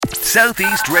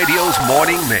Southeast Radio's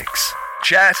morning mix.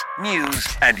 Chat, news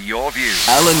and your views.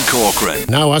 Alan Corcoran.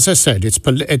 Now, as I said, it's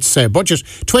Budget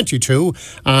 22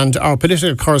 and our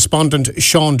political correspondent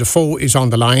Sean Defoe is on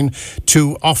the line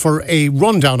to offer a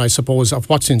rundown, I suppose, of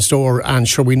what's in store, and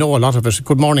sure, we know a lot of it.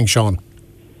 Good morning, Sean.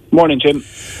 Morning, Jim.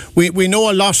 We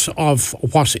know a lot of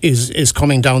what is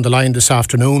coming down the line this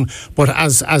afternoon, but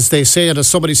as they say, and as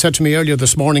somebody said to me earlier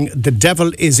this morning, the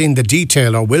devil is in the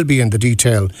detail, or will be in the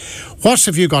detail. What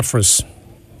have you got for us?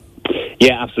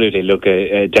 Yeah, absolutely. Look,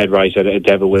 dead right, a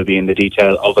devil will be in the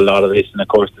detail of a lot of this, and of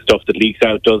course the stuff that leaks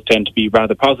out does tend to be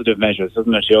rather positive measures,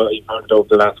 doesn't it? You've heard it over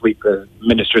the last week, the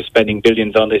minister spending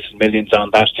billions on this and millions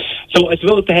on that. So I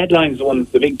suppose the headlines,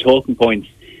 the big talking points,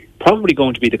 probably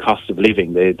going to be the cost of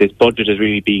living. This budget is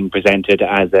really being presented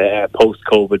as a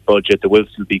post-COVID budget. There will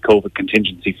still be COVID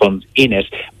contingency funds in it,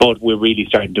 but we're really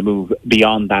starting to move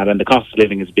beyond that, and the cost of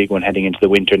living is a big one heading into the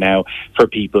winter now for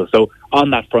people. So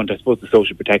on that front, I suppose the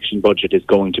social protection budget is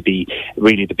going to be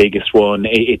really the biggest one.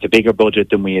 It's a bigger budget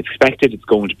than we expected. It's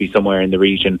going to be somewhere in the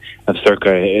region of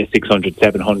circa 600,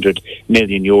 700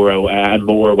 million euro and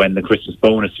more when the Christmas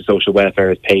bonus to social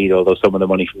welfare is paid, although some of the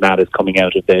money from that is coming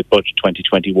out of the budget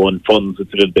 2021 funds.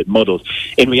 It's a little bit muddled.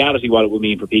 In reality, what it will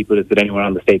mean for people is that anyone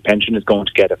on the state pension is going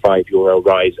to get a €5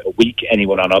 rise a week.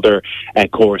 Anyone on other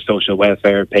core social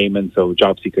welfare payments, so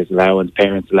job seekers allowance,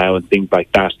 parents allowance, things like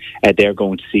that, they're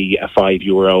going to see a €5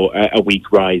 a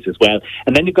week rise as well.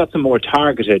 And then you've got some more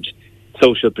targeted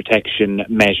social protection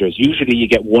measures. Usually you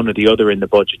get one or the other in the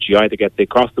budget. You either get the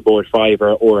across-the-board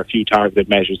fiver or a few targeted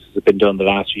measures as have been done the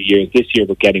last few years. This year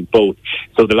we're getting both.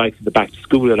 So the likes of the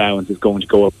back-to-school allowance is going to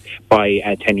go up by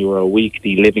 €10 a week.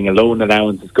 The living alone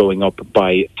allowance is going up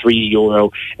by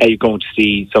 €3. You're going to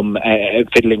see some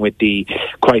fiddling with the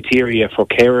criteria for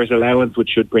carers allowance, which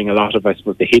should bring a lot of, I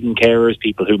suppose, the hidden carers,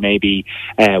 people who maybe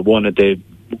one of the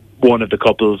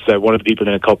people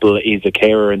in a couple is a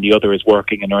carer and the other is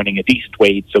working and earning a decent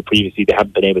wage. So previously they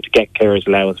haven't been able to get carers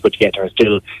allowance, but yet are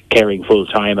still caring full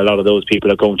time. A lot of those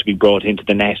people are going to be brought into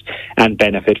the net and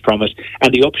benefit from it.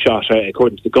 And the upshot,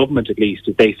 according to the government at least,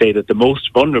 is they say that the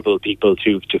most vulnerable people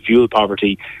to fuel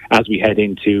poverty as we head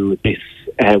into this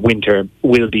winter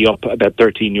will be up about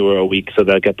 €13 a week. So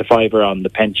they'll get the fiver on the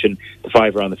pension, the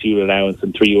fiver on the fuel allowance,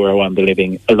 and €3 on the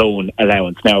living alone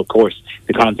allowance. Now, of course,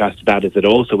 the contrast to that is that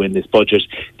also in this budget,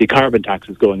 the carbon tax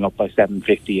is going up by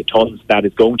 $7.50 a tonne. So that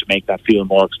is going to make that fuel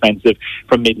more expensive.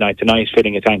 From midnight to night,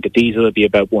 filling a tank of diesel will be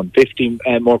about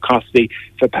 $1.50 more costly.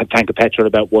 For a tank of petrol,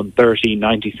 about $1.30,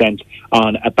 90 cents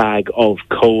on a bag of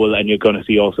coal. And you're going to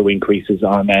see also increases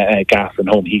on gas and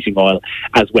home heating oil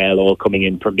as well, all coming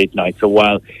in from midnight. So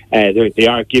while they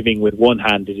are giving with one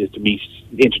hand, it is to meet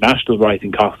international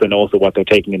rising costs and also what they're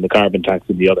taking in the carbon tax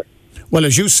in the other. Well,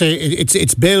 as you say,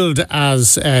 it's billed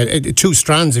as two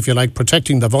strands, if you like,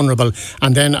 protecting the vulnerable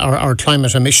and then our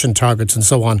climate emission targets and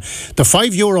so on. The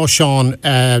 €5, Sean,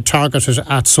 targeted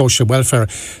at social welfare,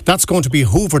 that's going to be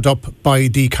hoovered up by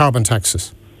the carbon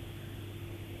taxes.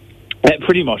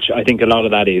 Pretty much. I think a lot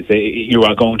of that is you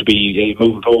are going to be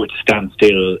moving forward to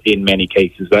standstill in many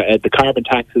cases. The carbon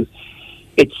taxes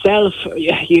itself,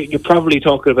 you're probably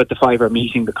talking about the fiver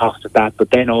meeting the cost of that,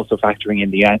 but then also factoring in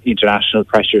the international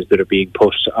pressures that are being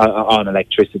put on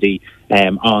electricity,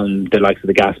 on the likes of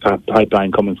the gas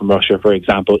pipeline coming from Russia, for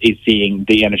example, is seeing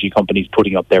the energy companies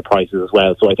putting up their prices as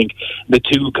well. So I think the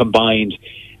two combined,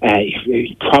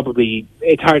 probably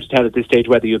it's hard to tell at this stage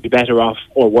whether you'll be better off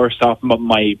or worse off.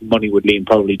 My money would lean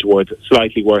probably towards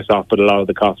slightly worse off, but a lot of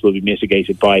the costs will be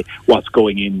mitigated by what's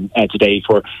going in today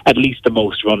for at least the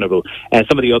most vulnerable.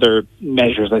 Some of the other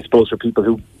measures, I suppose, for people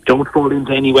who don't fall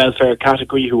into any welfare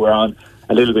category, who are on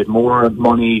a little bit more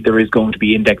money, there is going to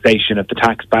be indexation of the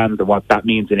tax bands, and what that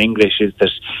means in English is that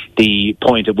the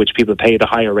point at which people pay the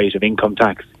higher rate of income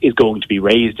tax is going to be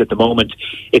raised. At the moment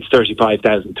it's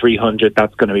 35,300.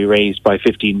 That's going to be raised by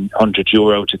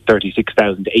 €1,500 to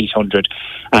 36,800,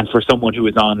 and for someone who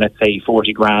is on, let's say,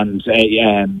 40 grand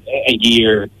a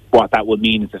year, what that will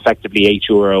mean is effectively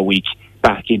 €8 a week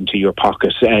back into your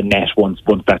pocket net once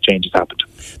that change has happened.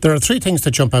 There are three things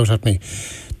that jump out at me.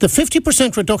 The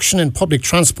 50% reduction in public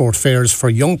transport fares for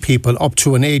young people up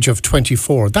to an age of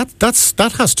 24, that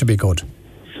has to be good.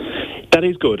 That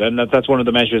is good, and that's one of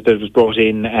the measures that was brought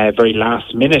in very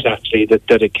last minute, actually, that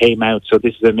it came out. So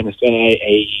this is a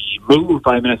move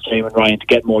by Minister Eamon Ryan to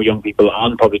get more young people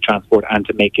on public transport and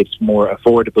to make it more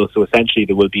affordable. So essentially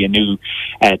there will be a new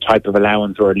type of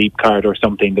allowance or a leap card or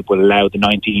something that will allow the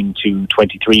 19 to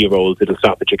 23-year-olds, it'll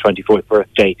stop at your 24th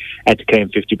birthday, to claim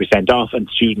 50% off, and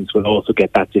students will also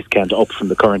get that discount up from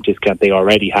the current discount they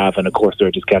already have. And of course there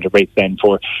are discounted rates then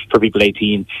for people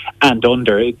 18 and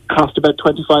under. It cost about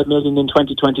 25 million in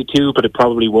 2022, but it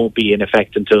probably won't be in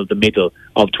effect until the middle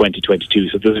of 2022.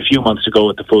 So there's a few months to go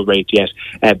at the full rate yet.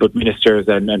 But ministers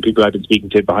and people I've been speaking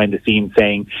to behind the scenes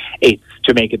saying it's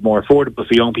to make it more affordable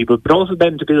for young people, but also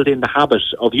then to build in the habit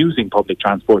of using public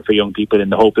transport for young people in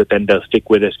the hope that then they'll stick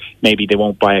with it. Maybe they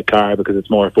won't buy a car because it's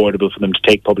more affordable for them to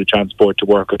take public transport to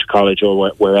work or to college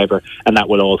or wherever, and that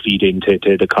will all feed into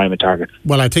the climate targets.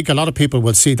 Well, I think a lot of people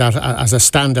will see that as a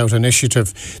standout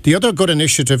initiative. The other good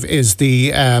initiative is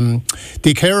the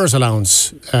carers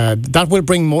allowance. That will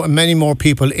bring many more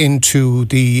people into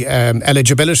the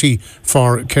eligibility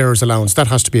for carers allowance. That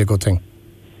has to be a good thing.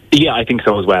 Yeah, I think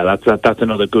so as well. That's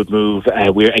another good move.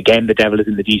 We're again, the devil is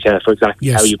in the detail for exactly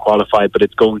how you qualify, but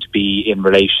it's going to be in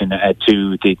relation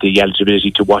to the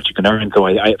eligibility to what you can earn. So,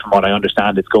 from what I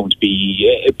understand, it's going to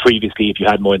be previously if you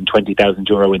had more than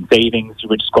 €20,000 in savings, you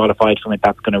were disqualified from it.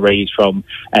 That's going to raise from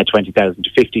 20,000 to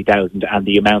 50,000, and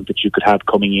the amount that you could have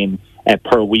coming in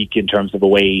per week in terms of a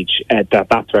wage,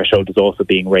 that threshold is also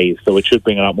being raised. So it should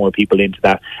bring a lot more people into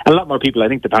that. And a lot more people, I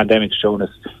think the pandemic's shown us,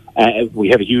 we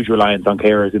have a huge reliance on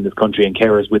carers in this country and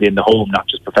carers within the home, not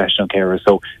just professional carers.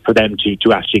 So for them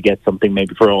to actually get something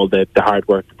maybe for all the hard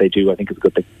work that they do, I think is a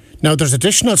good thing. Now, there's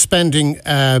additional spending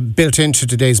built into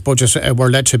today's budget, we're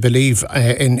led to believe,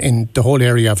 in the whole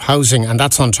area of housing, and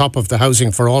that's on top of the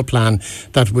Housing for All plan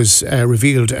that was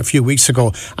revealed a few weeks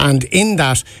ago. And in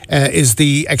that is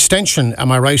the extension,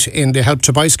 am I right, in the Help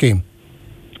to Buy scheme?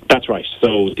 That's right.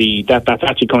 So that's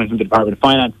actually coming from the Department of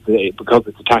Finance because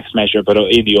it's a tax measure, but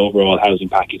in the overall housing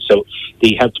package. So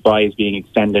the Help to Buy is being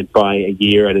extended by a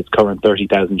year at its current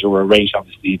 €30,000 rate,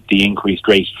 obviously the increased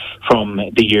rate from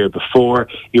the year before.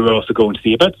 You're also going to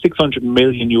see about €600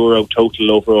 million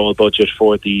total overall budget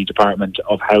for the Department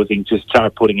of Housing to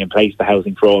start putting in place the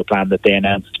Housing for All plan that they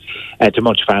announced to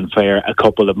much fanfare a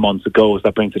couple of months ago. So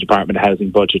that brings the Department of Housing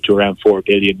budget to around €4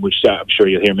 billion, which I'm sure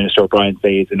you'll hear Minister O'Brien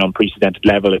say is an unprecedented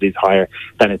level. It is higher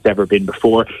than it's ever been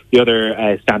before. The other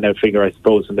standout figure, I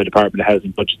suppose, from the Department of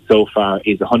Housing budget so far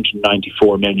is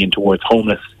 $194 million towards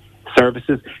homeless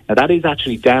services. Now that is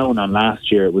actually down on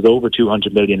last year. It was over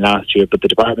 200 million last year, but the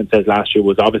department says last year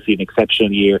was obviously an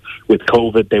exceptional year with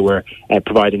COVID. They were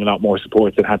providing a lot more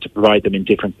support and had to provide them in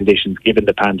different conditions given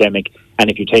the pandemic.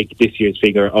 And if you take this year's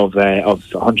figure of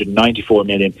 194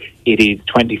 million, it is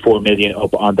 24 million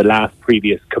up on the last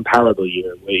previous comparable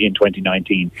year in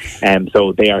 2019.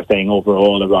 So they are saying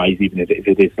overall a rise, even if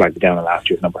it is slightly down on last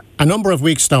year's number. A number of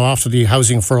weeks now after the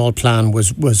Housing for All plan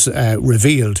was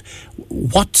revealed,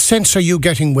 what sense are you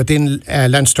getting within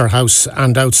Leinster House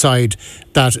and outside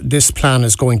that this plan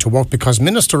is going to work? Because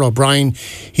Minister O'Brien,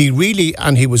 he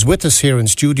was with us here in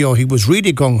studio, he was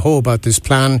really gung-ho about this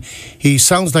plan. He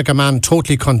sounds like a man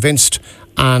totally convinced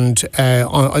and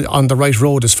on the right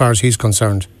road as far as he's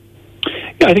concerned.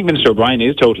 Yeah, I think Minister O'Brien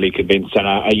is totally convinced, and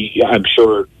I'm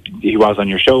sure he was on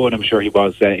your show, and I'm sure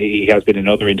he has been in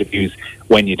other interviews.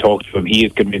 When you talk to him, he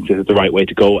is convinced this is the right way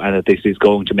to go and that this is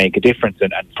going to make a difference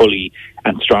and fully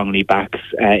and strongly backs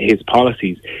his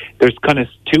policies. There's kind of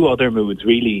two other moods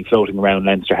really floating around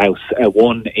Leinster House.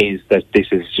 One is that this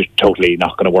is just totally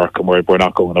not going to work and we're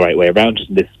not going the right way around it,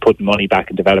 and this is putting money back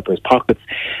in developers' pockets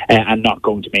and not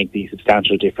going to make the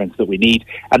substantial difference that we need.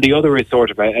 And the other is sort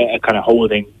of a kind of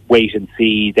holding, wait and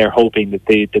see. They're hoping that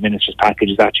the Minister's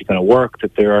package is actually going to work,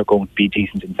 that there are going to be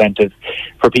decent incentives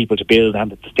for people to build, and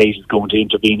that the state is going to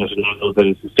intervene at a level that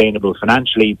is sustainable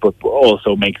financially but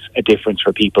also makes a difference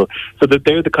for people. So that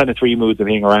they're the kind of three moods of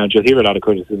being around. You'll hear a lot of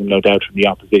criticism, no doubt, from the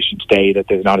opposition today that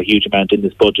there's not a huge amount in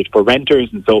this budget for renters,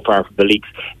 and so far from the leaks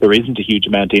there isn't a huge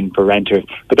amount in for renters,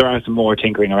 but there are some more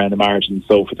tinkering around the margins.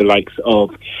 So for the likes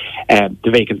of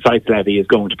the vacant sites levy is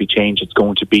going to be changed. It's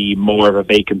going to be more of a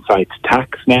vacant sites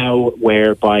tax now,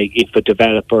 whereby if a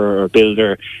developer or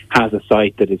builder has a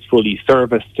site that is fully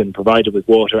serviced and provided with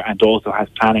water and also has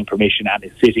planning permission and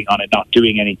is sitting on it not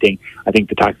doing anything, I think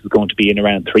the tax is going to be in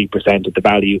around 3% of the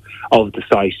value of the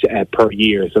site per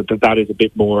year. So that is a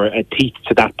bit more teeth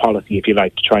to that policy, if you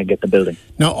like, to try and get them building.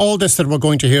 Now, all this that we're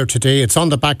going to hear today, it's on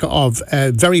the back of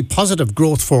a very positive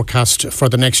growth forecast for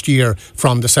the next year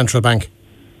from the Central Bank.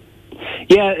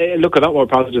 Yeah, look, a lot more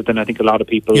positive than I think a lot of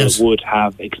people would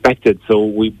have expected.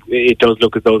 So it does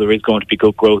look as though there is going to be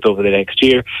good growth over the next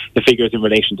year. The figures in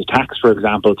relation to tax, for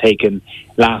example, taken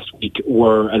last week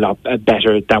were a lot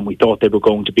better than we thought they were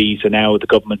going to be. So now the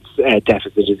government's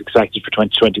deficit is expected for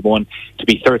 2021 to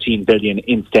be 13 billion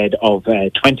instead of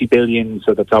 20 billion.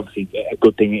 So that's obviously a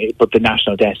good thing. But the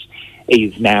national debt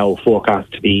is now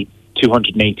forecast to be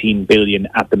 218 billion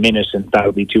at the minute, and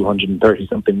that'll be 230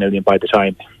 something million by the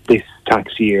time this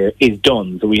tax year is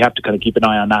done. So we have to kind of keep an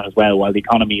eye on that as well. While the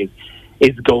economy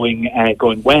is going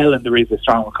well, and there is a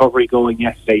strong recovery going.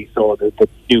 Yesterday saw the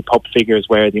new pub figures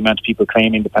where the amount of people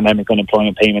claiming the pandemic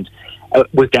unemployment payment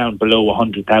was down below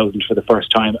 100,000 for the first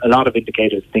time. A lot of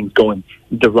indicators of things going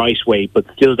the right way, but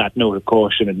still that note of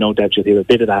caution, and no doubt you'll hear a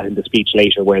bit of that in the speech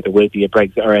later, where there will be a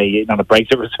Brexit, or not a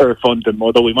Brexit reserve fund, and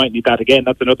although we might need that again,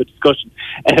 that's another discussion,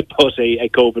 but a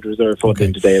COVID reserve fund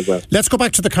in today as well. Let's go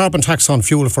back to the carbon tax on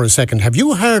fuel for a second. Have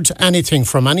you heard anything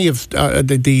from any of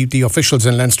the officials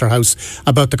in Leinster House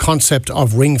about the concept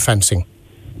of ring fencing?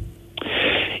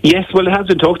 Yes, well, it has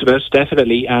been talked about,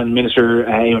 definitely, and Minister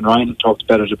Eamon Ryan talked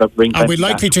about it, about ring fencing. Are we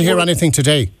likely to hear anything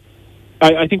today?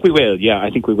 I think we will, I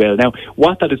think we will. Now,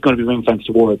 what that is going to be ring-fenced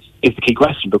towards is the key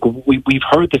question, because we've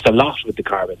heard this a lot with the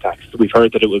carbon tax. We've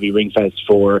heard that it will be ring-fenced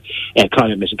for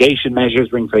climate mitigation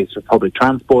measures, ring-fenced for public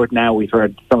transport. Now we've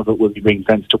heard some of it will be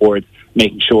ring-fenced towards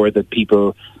making sure that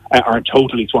people aren't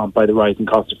totally swamped by the rising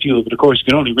cost of fuel. But of course, you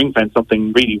can only ring-fence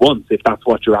something really once if that's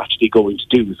what you're actually going to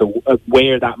do. So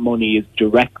where that money is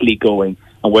directly going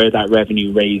and where that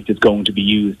revenue raised is going to be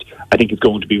used, I think is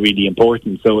going to be really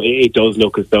important. So it does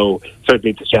look as though,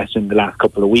 certainly the suggestion in the last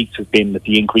couple of weeks has been that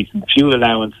the increase in the fuel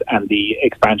allowance and the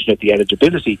expansion of the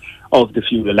eligibility of the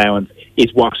fuel allowance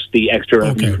is what the extra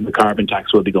revenue from the carbon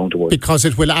tax will be going towards. Because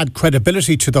it will add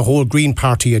credibility to the whole Green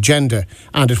Party agenda,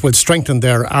 and it will strengthen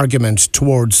their argument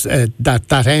towards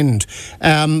that end.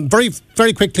 Very,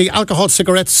 very quickly, alcohol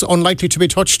cigarettes unlikely to be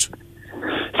touched?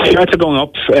 Cigarettes are going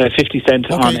up 50 cents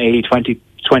on a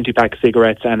 20-pack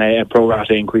cigarettes, and a pro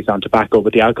rata increase on tobacco,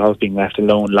 but the alcohol is being left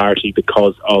alone largely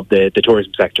because of the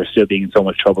tourism sector still being in so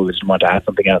much trouble. We just want to add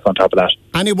something else on top of that.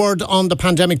 Any word on the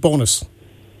pandemic bonus?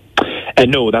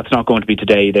 No, that's not going to be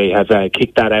today. They have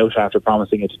kicked that out after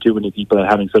promising it to too many people and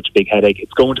having such a big headache.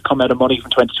 It's going to come out of money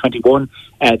from 2021.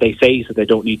 They say so they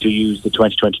don't need to use the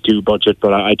 2022 budget,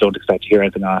 but I don't expect to hear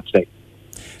anything on that today.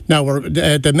 Now,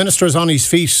 the Minister is on his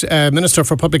feet. Minister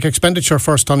for Public Expenditure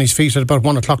first on his feet at about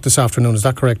 1 o'clock this afternoon. Is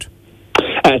that correct?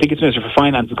 I think it's Minister for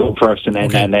Finance will go first, and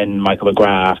then Michael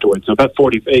McGrath afterwards. So about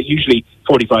usually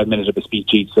 45 minutes of a speech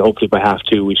each. So hopefully by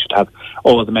 2:30 we should have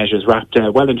all the measures wrapped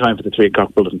well in time for the 3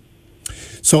 o'clock bulletin.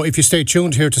 So if you stay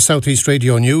tuned here to South East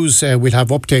Radio News, we'll have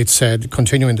updates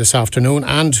continuing this afternoon,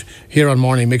 and here on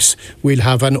Morning Mix we'll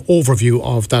have an overview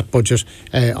of that budget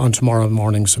on tomorrow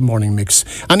morning's Morning Mix.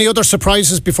 Any other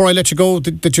surprises before I let you go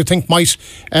that you think might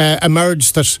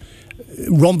emerge, that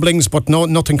rumblings but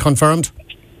nothing confirmed?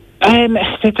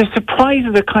 The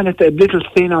surprises are kind of a little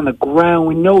thin on the ground.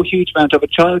 We know a huge amount of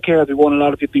it. Childcare, the one a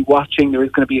lot of people be watching. There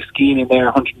is going to be a scheme in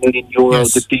there, €100 million.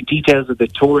 Yes. The details of the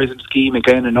tourism scheme,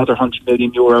 again, another €100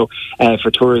 million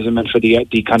for tourism and for the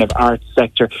kind of arts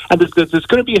sector. And there's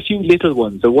going to be a few little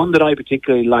ones. The one that I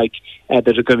particularly like that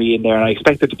are going to be in there, and I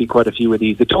expect there to be quite a few of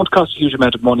these, that don't cost a huge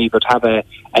amount of money but have a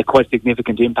quite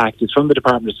significant impact, is from the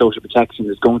Department of Social Protection.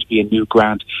 There's going to be a new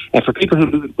grant for people who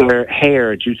lose their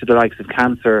hair due to the likes of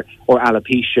cancer or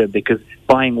alopecia, because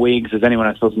buying wigs, as anyone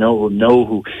I suppose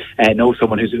knows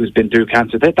someone who's been through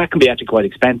cancer, that can be actually quite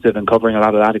expensive, and covering a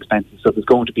lot of that expenses. So there's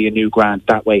going to be a new grant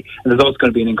that way, and there's also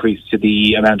going to be an increase to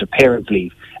the amount of parents'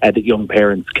 leave that young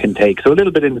parents can take. So a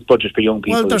little bit in this budget for young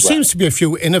people. Well, there seems to be a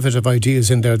few innovative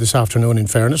ideas in there this afternoon, in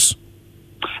fairness.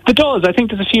 There does. I think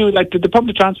there's a few, like the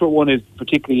public transport one is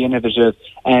particularly innovative,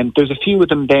 and there's a few of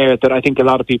them there that I think a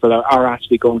lot of people are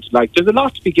actually going to like. There's a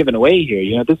lot to be given away here.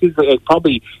 You know, this is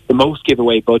probably the most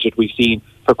giveaway budget we've seen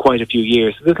for quite a few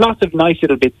years. So there's lots of nice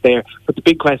little bits there, but the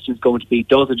big question is going to be,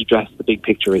 does it address the big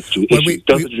picture issues?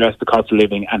 Does it address the cost of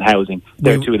living and housing?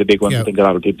 They're two of the big ones I think a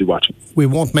lot of people will be watching. We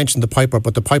won't mention the piper,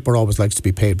 but the piper always likes to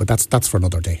be paid, but that's for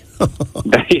another day.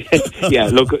 Yeah,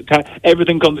 look,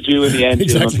 everything comes due in the end.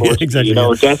 Exactly. You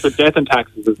know, death and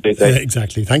taxes, as they say.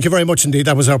 Exactly. Thank you very much indeed.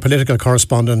 That was our political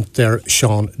correspondent there,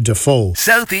 Sean Defoe.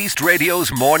 South East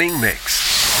Radio's Morning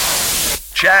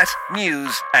Mix. Chat,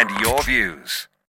 news and your views.